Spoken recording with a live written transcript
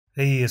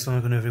Hey,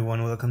 assalamu alaikum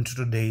everyone. Welcome to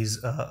today's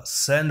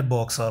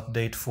Sandbox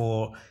update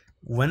for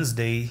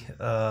Wednesday,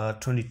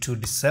 22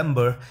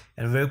 December.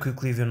 And very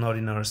quickly, if you're not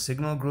in our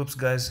signal groups,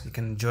 guys, you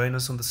can join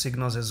us on the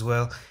signals as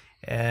well.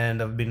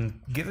 And I've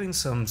been giving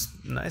some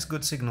nice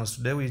good signals.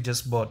 Today we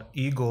just bought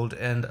e-gold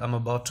and I'm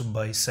about to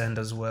buy sand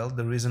as well.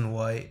 The reason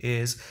why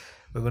is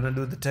we're going to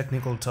do the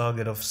technical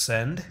target of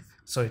sand.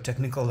 Sorry,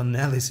 technical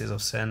analysis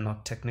of sand,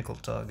 not technical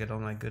target. Oh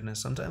my goodness,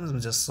 sometimes I'm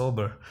just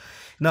sober.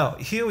 Now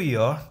here we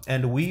are,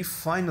 and we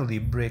finally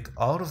break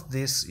out of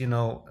this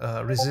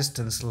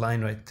resistance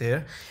line right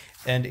there,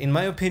 and in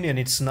my opinion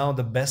it's now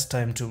the best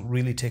time to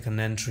really take an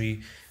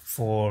entry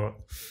for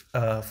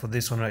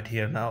this one right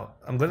here. Now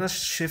I'm gonna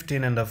shift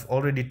in, and I've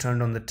already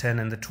turned on the 10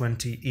 and the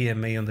 20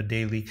 EMA on the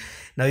daily.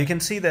 Now you can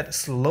see that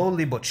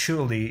slowly but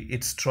surely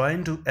it's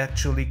trying to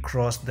actually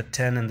cross the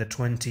 10 and the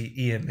 20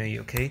 EMA.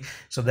 Okay,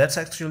 so that's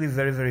actually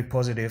very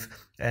positive.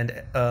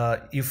 And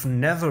you've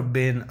never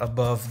been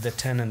above the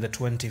 10 and the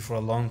 20 for a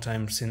long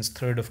time, since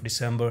 3rd of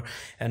December,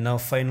 and now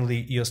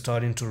finally you're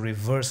starting to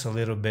reverse a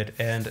little bit.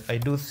 And I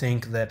do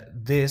think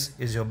that this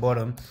is your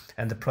bottom,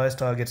 and the price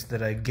targets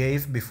that I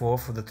gave before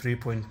for the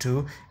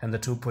 3.2 and the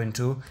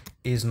 2.2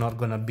 is not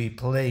gonna be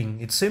playing.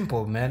 It's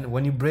simple, man.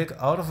 When you break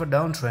out of a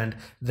downtrend,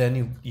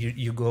 then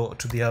you go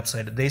to the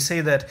upside. They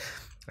say that,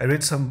 I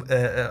read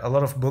a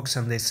lot of books,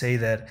 and they say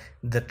that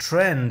the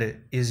trend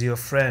is your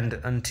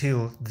friend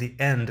until the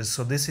end.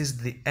 So this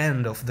is the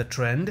end of the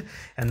trend,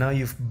 and now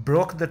you've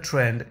broke the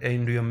trend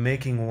and you're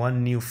making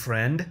one new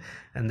friend,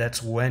 and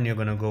that's when you're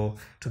gonna go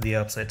to the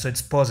upside. So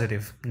it's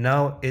positive.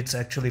 Now it's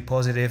actually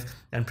positive,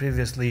 and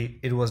previously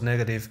it was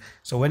negative.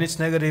 So when it's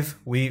negative,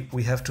 we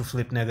have to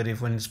flip negative.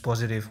 When it's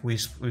positive, we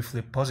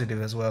flip positive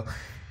as well.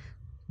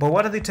 But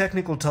what are the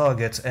technical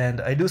targets?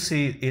 And I do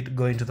see it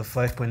going to the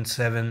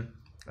 5.7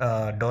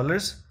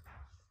 dollars.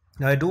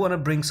 Now I do want to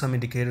bring some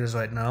indicators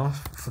right now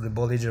for the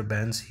Bollinger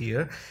Bands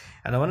here,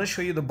 and I want to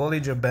show you the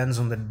Bollinger Bands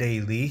on the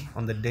daily.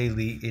 On the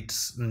daily,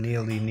 it's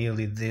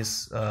nearly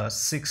this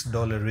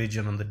 $6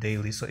 region on the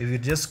daily. So if you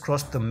just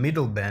cross the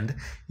middle band,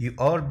 you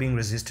are being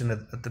resistant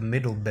at the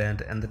middle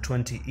band, and the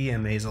 20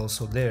 EMA is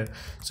also there.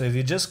 So if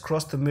you just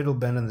cross the middle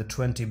band and the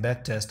 20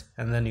 backtest,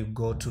 and then you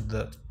go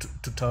to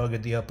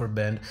target the upper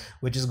band,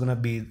 which is going to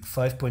be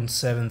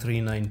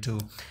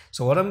 5.7392.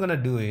 So what I'm going to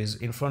do is,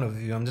 in front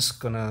of you, I'm just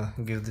going to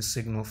give the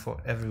signal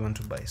for everyone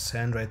to buy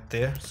sand right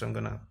there. So I'm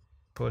going to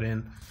put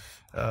in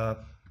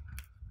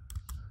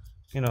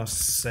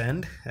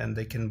sand, and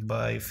they can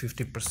buy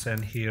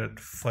 50% here at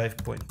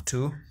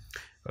 5.2,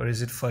 or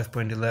is it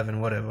 5.11,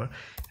 whatever.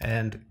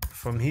 And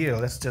from here,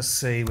 let's just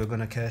say we're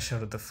going to cash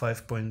out at the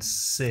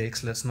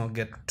 5.6. let's not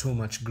get too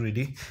much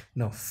greedy.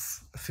 No,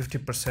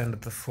 50%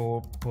 at the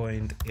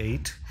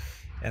 4.8,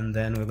 and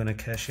then we're going to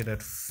cash it at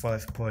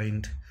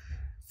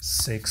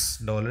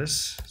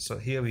 $5.6. So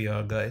here we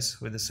are, guys,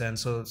 with the sand.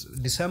 So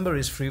December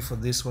is free for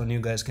this one. You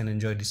guys can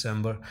enjoy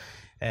December,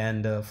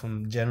 and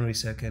from January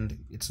 2nd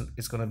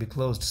it's gonna be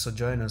closed. So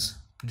join us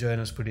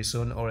pretty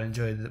soon, or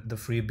enjoy the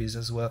freebies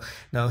as well.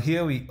 Now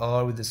here we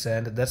are with the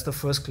sand. That's the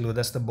first clue.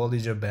 That's the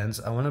Bollinger Bands.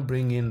 I want to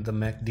bring in the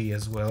MACD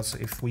as well. So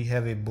if we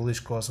have a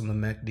bullish cross on the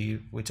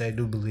MACD, which I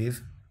do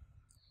believe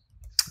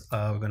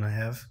we're gonna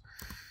have,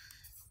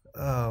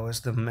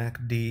 where's the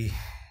MACD?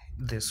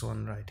 This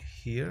one right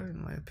here,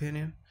 in my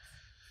opinion.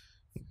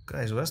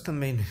 Guys, what's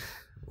going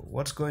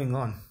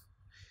on?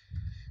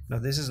 Now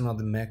this is not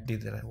the MACD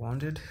that I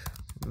wanted.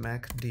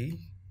 MACD,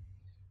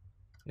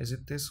 is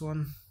it this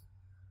one?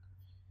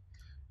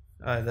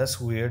 That's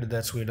weird.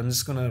 I'm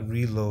just gonna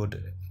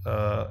reload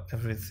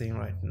everything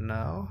right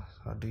now.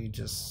 How do you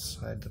just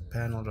hide the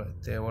panel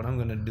right there? What I'm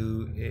gonna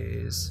do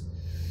is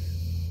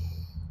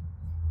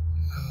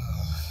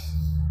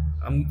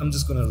I'm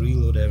just gonna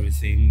reload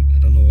everything. I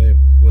don't know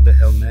where the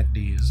hell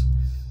MACD is.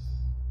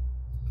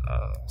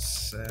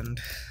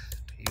 Send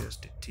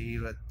USDT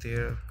right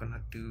there.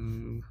 Gonna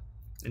do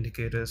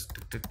indicators,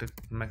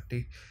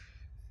 MACD.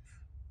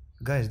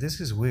 Guys, this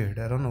is weird.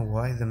 I don't know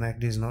why the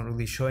MACD is not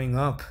really showing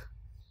up.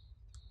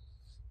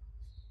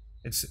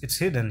 It's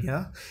hidden,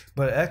 yeah,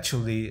 but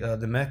actually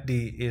the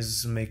MACD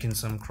is making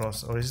some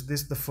cross. Or is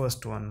this the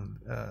first one?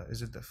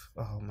 Is it the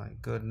oh my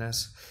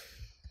goodness,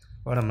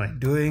 what am I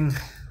doing?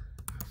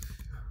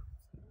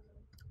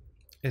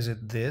 Is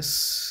it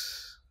this?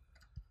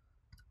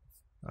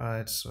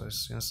 Alright, so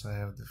since I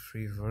have the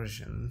free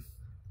version,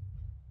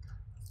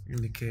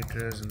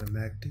 indicators and the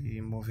MACD,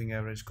 moving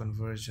average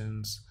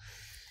conversions.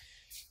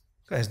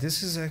 Guys,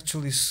 this is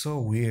actually so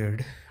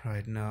weird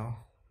right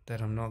now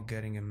that I'm not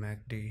getting a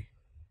MACD.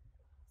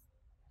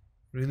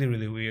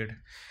 Really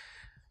weird.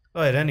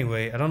 Alright,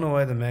 anyway, I don't know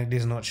why the MACD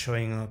is not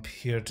showing up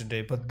here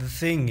today, but the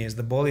thing is,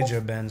 the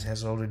Bollinger Bands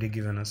has already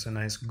given us a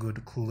nice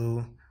good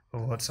clue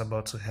of what's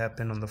about to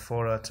happen on the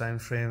 4-hour time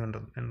frame,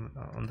 and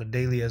on the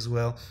daily as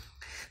well.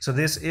 So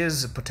this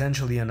is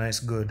potentially a nice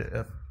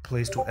good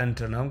place to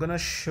enter. Now I'm gonna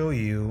show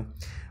you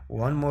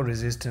one more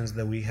resistance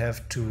that we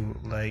have to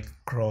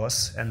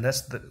cross, and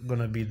that's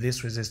gonna be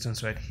this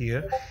resistance right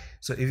here.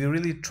 So if you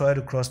really try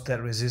to cross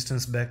that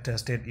resistance, back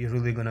test it, you're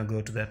really gonna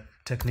go to that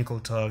technical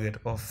target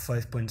of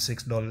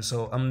 $5.6.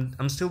 so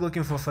I'm still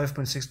looking for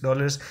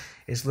 $5.6.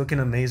 It's looking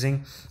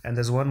amazing. And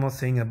there's one more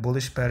thing, a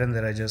bullish pattern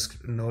that I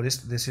just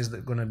noticed. This is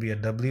gonna be a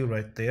W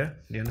right there.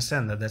 Do you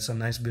understand that? That's a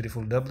nice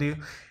beautiful W,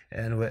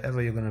 and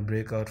wherever you're gonna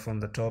break out from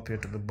the top here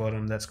to the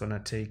bottom, that's gonna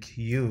take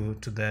you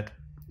to that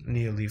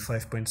nearly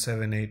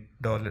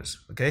 $5.78.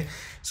 Okay,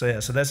 so yeah,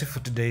 so that's it for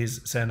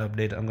today's SAND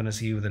update. I'm gonna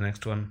see you with the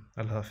next one.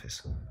 Allah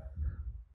Hafiz.